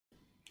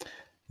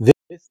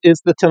This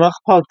is the Tanakh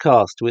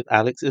podcast with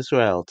Alex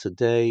Israel.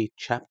 Today,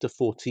 chapter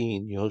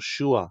 14,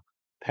 Yoshua,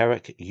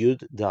 Perek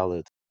Yud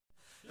Daled.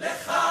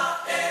 לך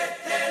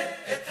אתן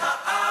את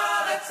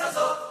הארץ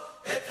הזאת,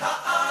 את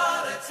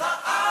הארץ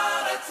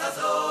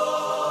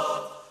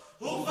הזאת,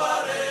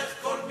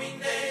 וברך כל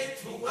מיני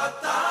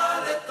תבואתה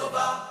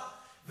לטובה,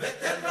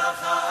 ותן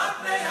ברכה על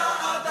פני האדמה.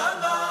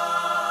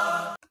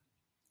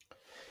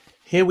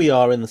 Here we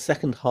are in the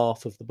second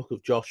half of the book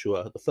of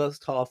Joshua. The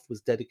first half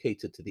was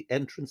dedicated to the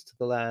entrance to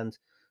the land,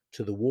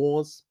 to the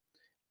wars,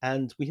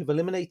 and we have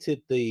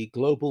eliminated the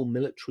global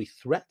military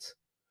threat.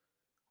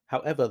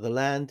 However, the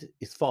land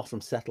is far from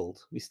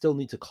settled. We still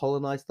need to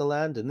colonize the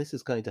land, and this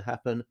is going to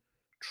happen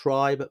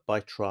tribe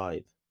by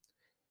tribe.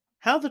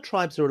 How the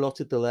tribes are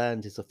allotted the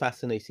land is a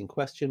fascinating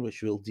question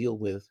which we'll deal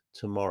with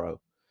tomorrow.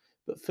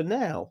 But for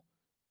now,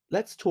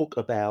 let's talk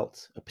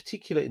about a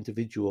particular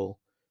individual,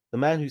 the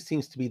man who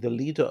seems to be the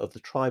leader of the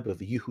tribe of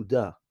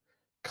Yehuda,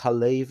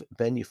 Kalev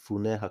ben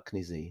Yefuneh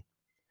HaKnizi.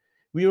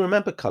 We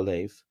remember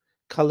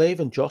Kalev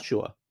and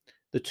Joshua.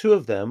 The two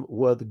of them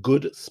were the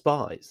good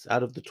spies.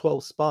 Out of the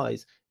 12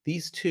 spies,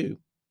 these two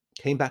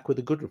came back with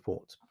a good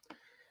report.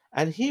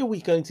 And here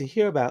we're going to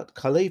hear about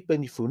Kalev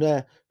ben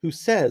Yefuneh, who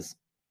says,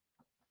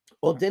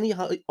 "Odeni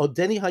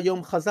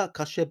hayom chazak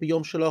kasher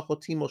b'yom shelach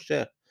oti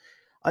Moshe."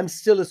 I'm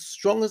still as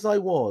strong as I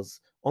was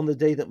on the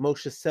day that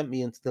Moshe sent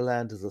me into the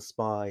land as a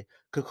spy.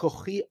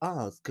 Kekochi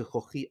az,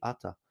 kekochi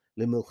ata,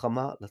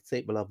 lemilchama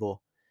latzeit v'lavo.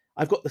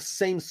 I've got the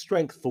same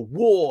strength for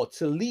war,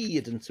 to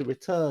lead and to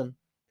return,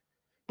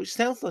 which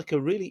sounds like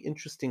a really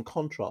interesting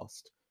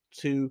contrast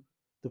to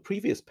the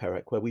previous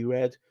perek where we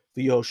read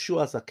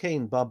V'Yoshua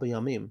zakein ba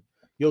b'yamim.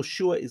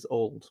 Yoshua is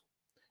old.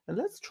 And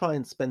let's try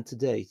and spend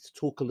today to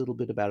talk a little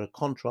bit about a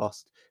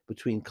contrast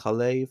between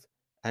Kalev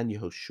and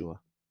Yehoshua.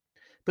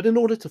 But in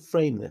order to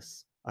frame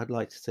this, I'd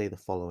like to say the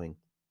following.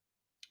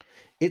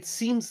 It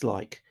seems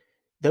like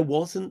there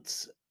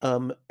wasn't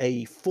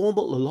a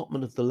formal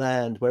allotment of the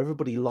land where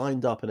everybody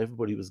lined up and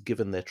everybody was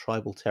given their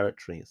tribal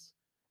territories.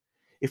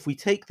 If we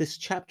take this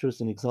chapter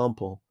as an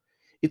example,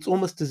 it's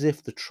almost as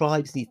if the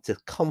tribes need to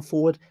come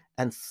forward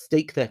and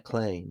stake their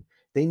claim.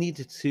 They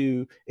needed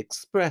to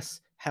express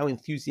how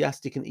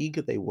enthusiastic and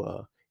eager they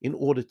were in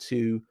order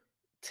to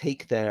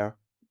take their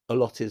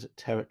allotted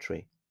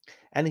territory.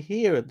 And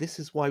here, this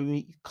is why we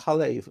meet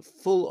Kalev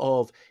full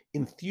of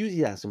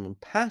enthusiasm and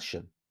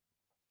passion.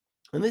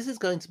 And this is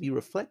going to be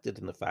reflected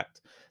in the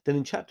fact that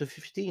in chapter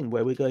 15,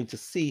 where we're going to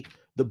see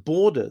the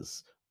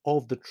borders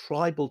of the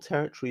tribal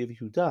territory of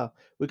Yehuda,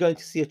 we're going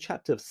to see a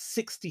chapter of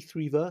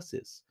 63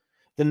 verses.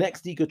 The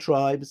next eager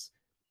tribes,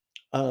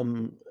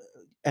 um,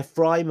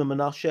 Ephraim and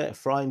Manasseh,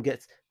 Ephraim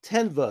gets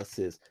 10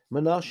 verses,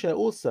 Manasseh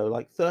also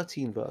like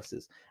 13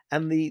 verses.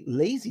 And the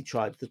lazy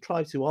tribes, the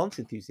tribes who aren't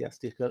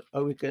enthusiastic, are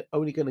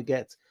only going to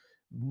get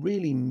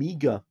really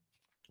meager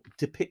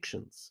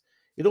depictions.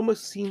 It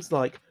almost seems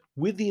like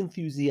with the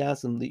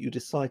enthusiasm that you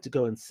decide to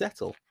go and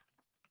settle,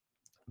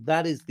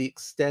 that is the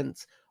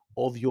extent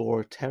of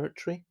your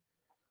territory.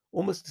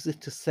 Almost as if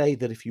to say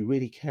that if you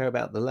really care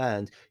about the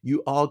land,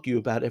 you argue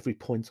about every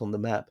point on the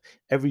map,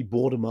 every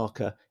border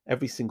marker,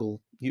 every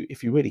single,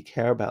 if you really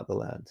care about the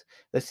land.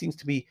 There seems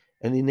to be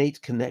an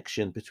innate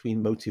connection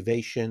between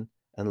motivation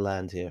and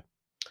land here.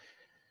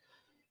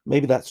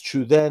 Maybe that's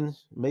true then,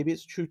 maybe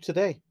it's true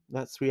today.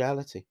 That's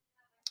reality.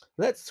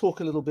 Let's talk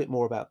a little bit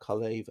more about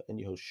Kalev and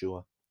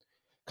Yehoshua.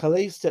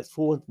 Kalev steps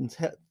forward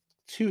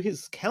to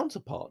his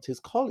counterpart, his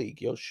colleague,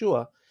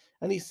 Yoshua,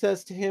 and he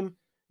says to him,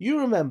 "You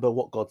remember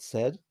what God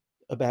said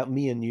about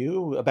me,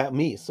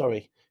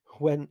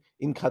 when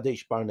in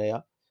Kadesh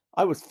Barnea.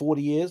 I was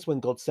 40 years when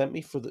God sent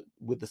me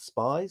with the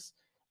spies,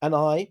 and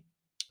I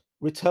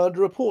returned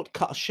a report,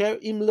 Kasher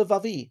im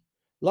levavi,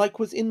 like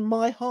was in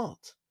my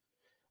heart.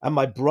 And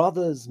my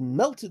brothers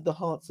melted the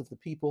hearts of the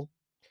people,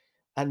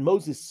 and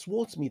Moses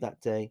swore to me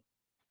that day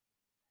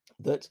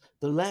that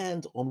the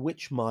land on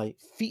which my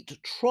feet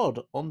trod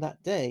on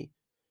that day,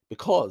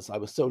 because I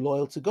was so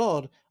loyal to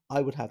God,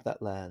 I would have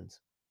that land."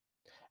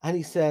 And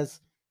he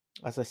says,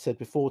 as I said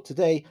before,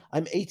 today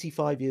I'm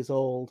 85 years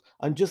old.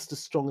 I'm just as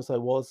strong as I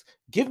was.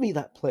 Give me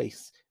that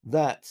place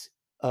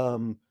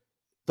um,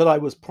 that I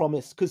was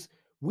promised, because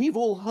we've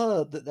all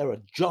heard that there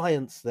are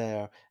giants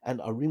there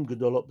and Arim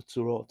Gedolot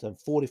B'Tzurot and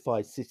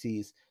fortified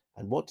cities.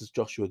 And what does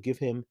Joshua give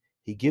him?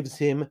 He gives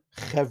him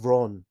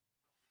Hebron.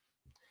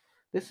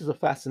 This is a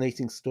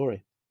fascinating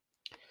story.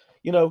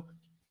 You know,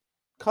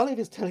 Kalev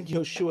is telling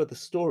Yoshua the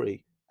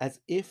story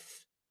as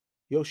if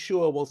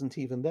Yoshua wasn't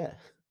even there.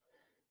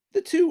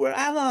 The two were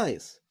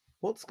allies.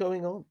 What's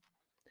going on?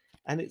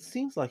 And it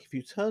seems like if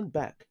you turn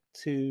back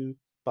to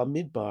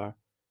Bamidbar,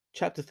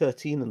 chapter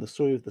 13, and the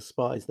story of the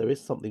spies, there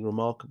is something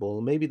remarkable.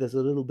 And maybe there's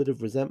a little bit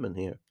of resentment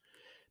here.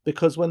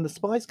 Because when the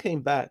spies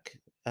came back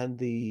and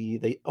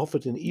they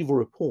offered an evil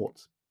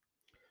report,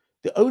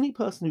 the only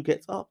person who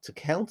gets up to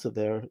counter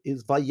there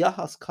is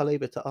Vayahas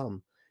Kalev et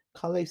Ha'am.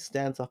 Kalev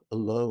stands up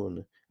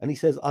alone and he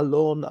says,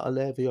 Alon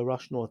alev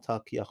yarashnu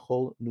ata ki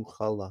achol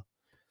nuchala.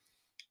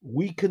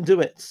 We can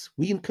do it.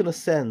 We can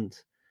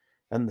ascend.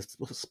 And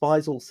the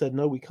spies all said,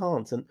 no, we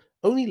can't. And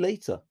only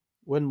later,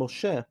 when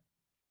Moshe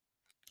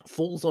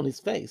falls on his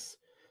face,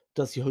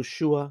 does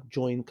Yehoshua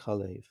join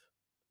Kalev.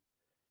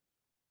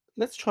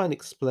 Let's try and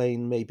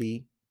explain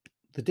maybe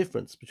the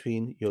difference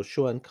between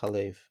Yehoshua and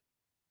Kalev.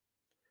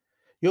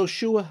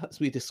 Yehoshua, as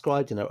we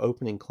described in our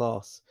opening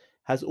class,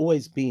 has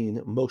always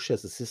been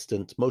Moshe's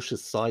assistant,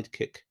 Moshe's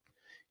sidekick.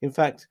 In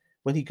fact,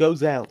 when he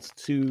goes out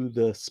to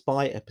the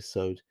spy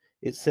episode,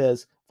 it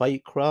says,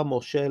 Vayikra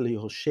Moshe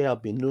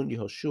liHoshea bin Nun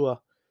Yehoshua.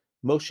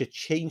 Moshe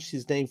changed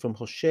his name from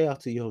Hoshea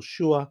to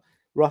Yehoshua.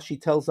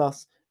 Rashi tells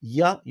us,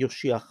 Ya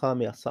Yoshiacha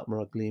me'asat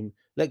meraglim.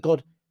 Let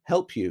God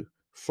help you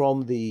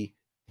from the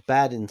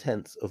bad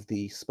intents of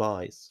the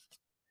spies.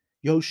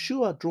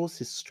 Yehoshua draws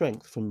his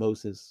strength from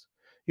Moses.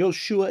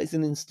 Yehoshua is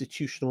an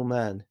institutional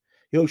man.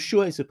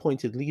 Yehoshua is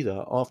appointed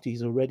leader after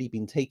he's already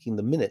been taking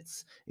the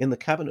minutes in the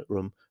cabinet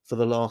room for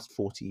the last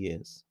 40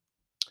 years.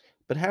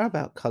 But how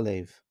about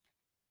Kalev?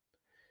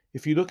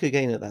 If you look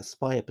again at that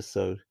spy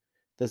episode,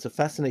 there's a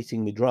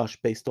fascinating midrash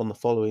based on the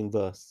following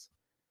verse.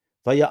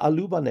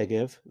 Vaya'alu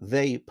Negev,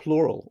 they,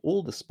 plural,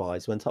 all the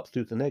spies went up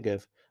through the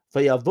Negev.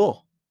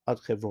 Vayavo ad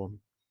Hebron.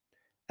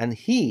 And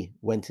he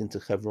went into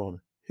Hebron.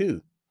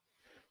 Who?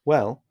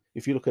 Well,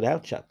 if you look at our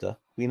chapter,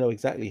 we know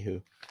exactly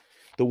who.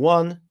 The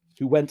one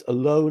who went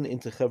alone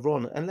into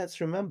Hebron. And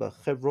let's remember,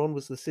 Hebron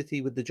was the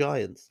city with the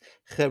giants.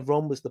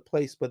 Hebron was the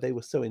place where they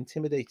were so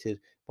intimidated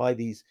by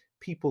these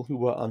people who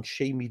were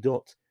Anshe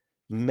Midot,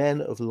 men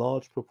of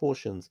large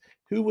proportions.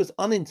 Who was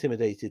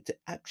unintimidated to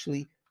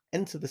actually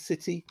enter the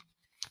city?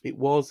 It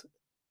was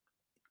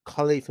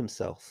Kalev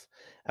himself.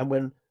 And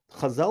when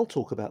Chazal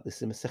talk about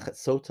this in Masechet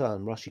Sota,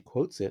 and Rashi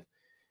quotes it,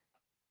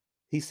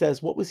 he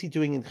says, what was he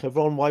doing in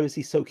Hebron? Why was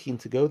he so keen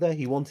to go there?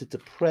 He wanted to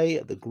pray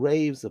at the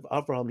graves of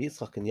Avraham,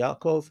 Yitzchak, and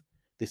Yaakov,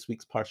 this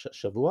week's Parshat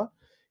Shavua.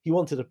 He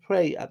wanted to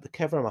pray at the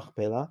Kever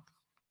Machpelah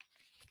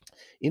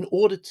in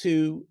order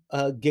to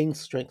gain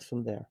strength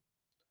from there.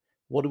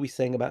 What are we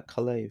saying about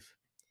Kalev?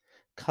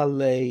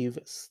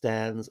 Kalev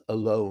stands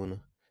alone.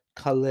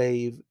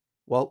 Kalev,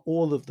 while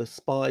all of the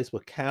spies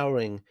were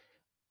cowering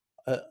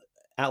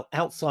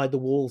outside the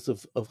walls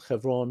of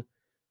Hebron,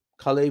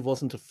 Kalev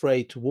wasn't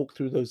afraid to walk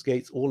through those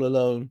gates all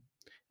alone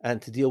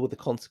and to deal with the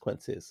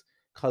consequences.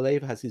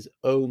 Kalev has his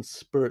own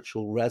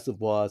spiritual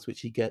reservoirs,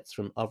 which he gets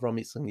from Avram,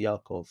 Yitzchak, and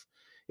Yaakov.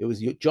 It was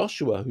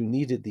Joshua who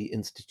needed the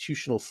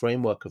institutional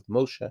framework of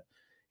Moshe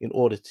in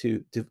order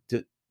to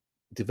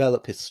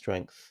develop his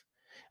strength.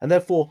 And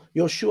therefore,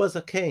 Yoshua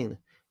Zaken,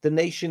 the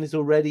nation is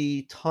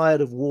already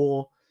tired of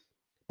war,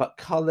 but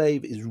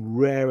Kalev is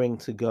raring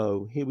to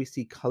go. Here we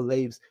see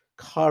Kalev's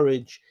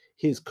courage,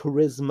 his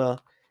charisma,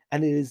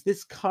 and it is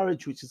this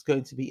courage which is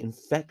going to be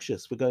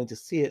infectious. We're going to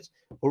see it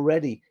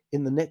already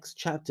in the next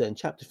chapter, in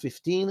chapter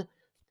 15.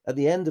 At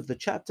the end of the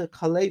chapter,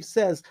 Kalev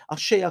says,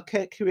 Asher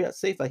Kiryat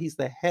Sefer, he's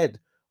the head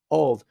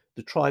of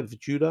the tribe of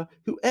Judah.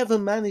 Whoever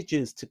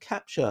manages to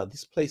capture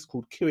this place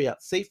called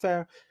Kiryat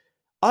Sefer,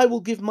 I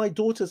will give my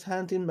daughter's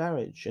hand in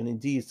marriage. And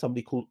indeed,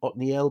 somebody called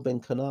Otniel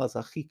ben Kanaz,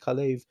 Achi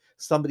Kalev,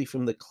 somebody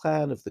from the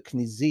clan of the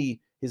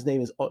Knizi, his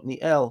name is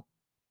Otniel,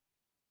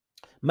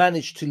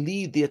 managed to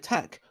lead the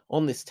attack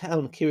on this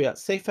town, Kiryat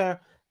Sefer,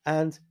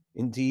 and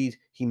indeed,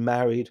 he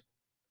married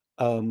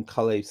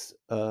Kalev's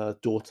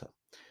daughter.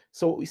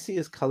 So what we see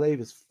is Kalev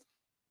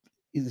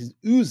is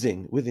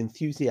oozing with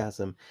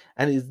enthusiasm,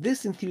 and it is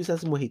this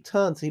enthusiasm where he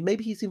turns.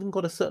 Maybe he's even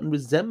got a certain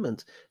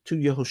resentment to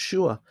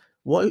Yehoshua.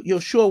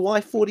 Yehoshua,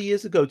 why 40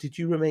 years ago did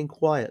you remain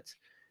quiet?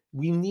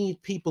 We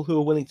need people who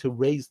are willing to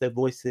raise their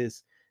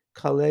voices.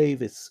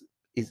 Kalev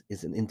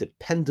is an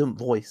independent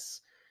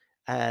voice,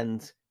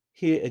 and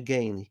here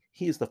again,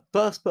 he is the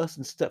first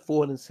person to step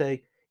forward and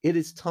say, it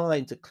is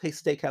time to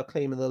stake our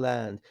claim in the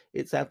land.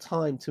 It's our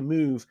time to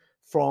move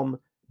from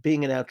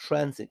being in our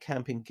transit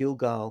camp in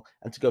Gilgal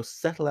and to go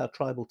settle our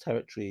tribal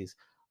territories.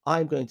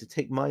 I'm going to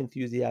take my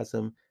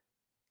enthusiasm,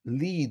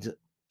 lead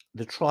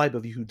the tribe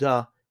of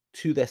Yehudah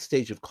to their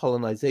stage of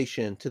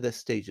colonization, to their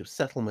stage of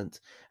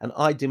settlement. And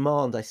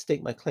I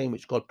stake my claim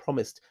which God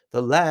promised,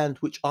 the land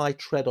which I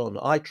trod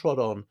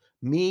on,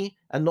 me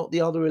and not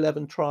the other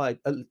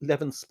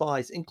 11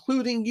 spies,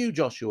 including you,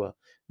 Joshua.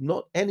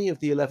 Not any of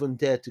the 11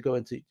 dared to go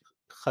into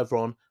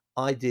Hebron.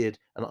 I did,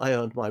 and I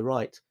earned my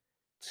right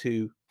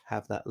to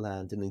have that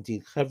land. And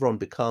indeed, Hebron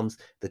becomes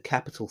the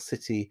capital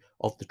city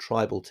of the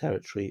tribal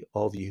territory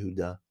of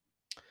Yehudah.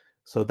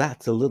 So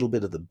that's a little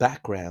bit of the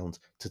background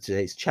to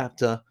today's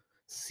chapter.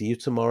 See you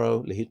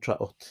tomorrow.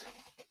 Lehitraot.